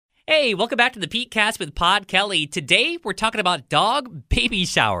Hey, welcome back to the Pete Cast with Pod Kelly. Today, we're talking about dog baby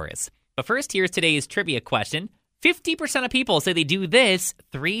showers. But first, here's today's trivia question. 50% of people say they do this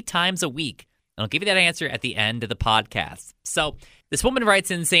 3 times a week. And I'll give you that answer at the end of the podcast. So, this woman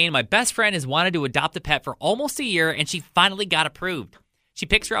writes in saying, my best friend has wanted to adopt a pet for almost a year, and she finally got approved. She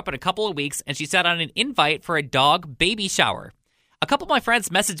picks her up in a couple of weeks, and she sat on an invite for a dog baby shower. A couple of my friends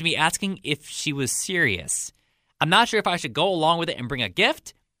messaged me asking if she was serious. I'm not sure if I should go along with it and bring a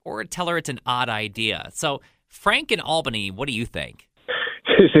gift, or tell her it's an odd idea. So, Frank in Albany, what do you think?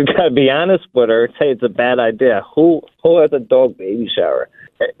 She's got to be honest with her. Say it's a bad idea. Who has a dog baby shower?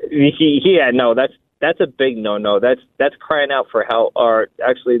 No, that's a big no. That's crying out for help, or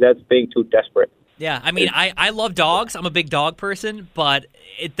actually, that's being too desperate. Yeah, I mean, I love dogs. I'm a big dog person, but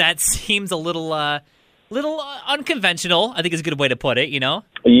that seems a little unconventional. I think is a good way to put it. You know?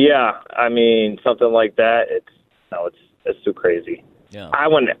 Yeah, I mean, something like that. It's too crazy. Yeah. I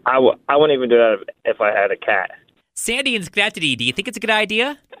wouldn't even do that if I had a cat. Sandy in Schenectady, do you think it's a good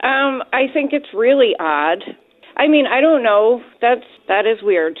idea? I think it's really odd. I mean, I don't know. That is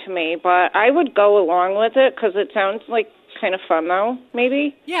weird to me, but I would go along with it because it sounds like kind of fun, though.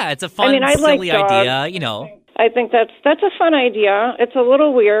 Maybe. Yeah, it's a fun, silly idea. You know. I think that's a fun idea. It's a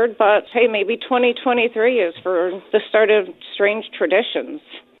little weird, but hey, maybe 2023 is for the start of strange traditions.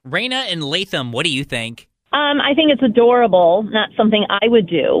 Raina in Latham, what do you think? I think it's adorable, not something I would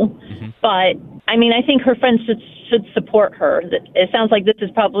do. Mm-hmm. But, I mean, I think her friends should support her. It sounds like this is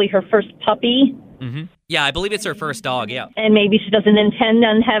probably her first puppy. Mm-hmm. Yeah, I believe it's her first dog, yeah. And maybe she doesn't intend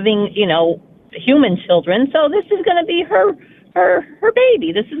on having, human children. So this is going to be her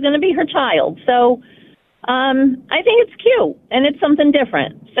baby. This is going to be her child. So I think it's cute, and it's something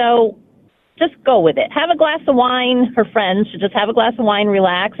different. So just go with it. Have a glass of wine. Her friends should just have a glass of wine,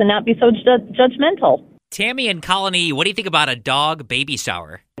 relax, and not be so judgmental. Tammy and Colony, what do you think about a dog baby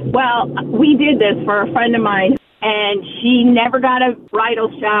shower? Well, we did this for a friend of mine, and she never got a bridal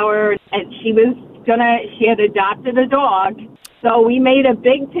shower, and she had adopted a dog, so we made a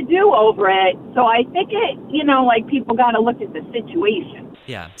big to-do over it. So I think people got to look at the situation.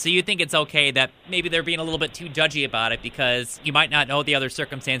 Yeah, so you think it's okay that maybe they're being a little bit too judgy about it because you might not know the other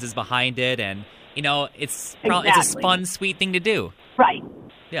circumstances behind it, and, it's a fun, sweet thing to do. Right.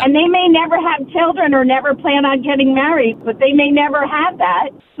 Yeah. And they may never have children or never plan on getting married, but they may never have that,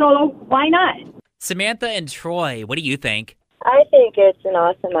 so why not? Samantha and Troy, what do you think? I think it's an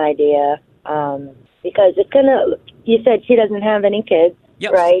awesome idea because it's going to, you said she doesn't have any kids,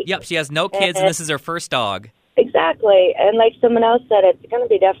 right? Yep, she has no kids, and this is her first dog. Exactly, and like someone else said, it's going to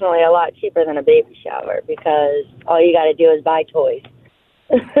be definitely a lot cheaper than a baby shower because all you got to do is buy toys.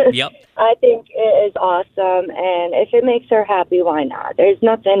 Yep. I think it is awesome, and if it makes her happy, why not? There's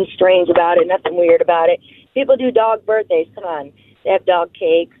nothing strange about it, nothing weird about it. People do dog birthdays, come on. They have dog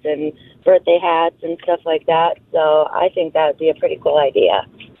cakes and birthday hats and stuff like that, so I think that would be a pretty cool idea.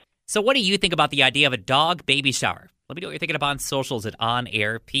 So what do you think about the idea of a dog baby shower? Let me know what you're thinking about on socials at On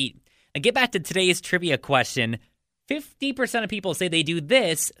Air Pete. And get back to today's trivia question. 50% of people say they do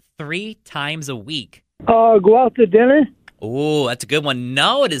this 3 times a week. Go out to dinner? Oh, that's a good one.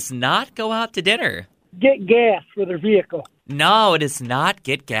 No, it is not go out to dinner. Get gas for their vehicle. No, it is not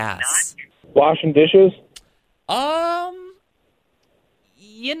get gas. Washing dishes?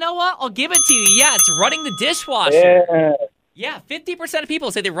 You know what? I'll give it to you. Yeah, it's running the dishwasher. Yeah, 50% of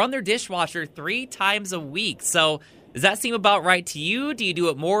people say they run their dishwasher 3 times a week. So does that seem about right to you? Do you do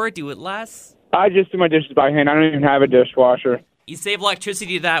it more? Do it less? I just do my dishes by hand. I don't even have a dishwasher. You save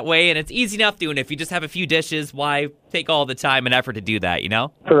electricity that way, and it's easy enough doing it. If you just have a few dishes, why take all the time and effort to do that,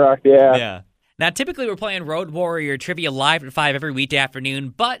 Correct, yeah. Yeah. Now, typically we're playing Road Warrior Trivia live at 5 every weekday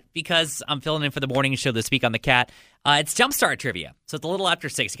afternoon, but because I'm filling in for the morning show this week on The Cat, it's Jumpstart Trivia. So it's a little after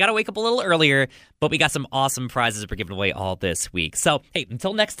 6. You got to wake up a little earlier, but we got some awesome prizes we're giving away all this week. So, hey,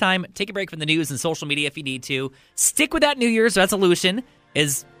 until next time, take a break from the news and social media if you need to. Stick with that New Year's resolution,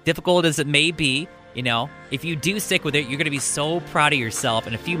 as difficult as it may be. If you do stick with it, you're going to be so proud of yourself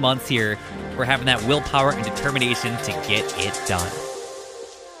in a few months here for having that willpower and determination to get it done.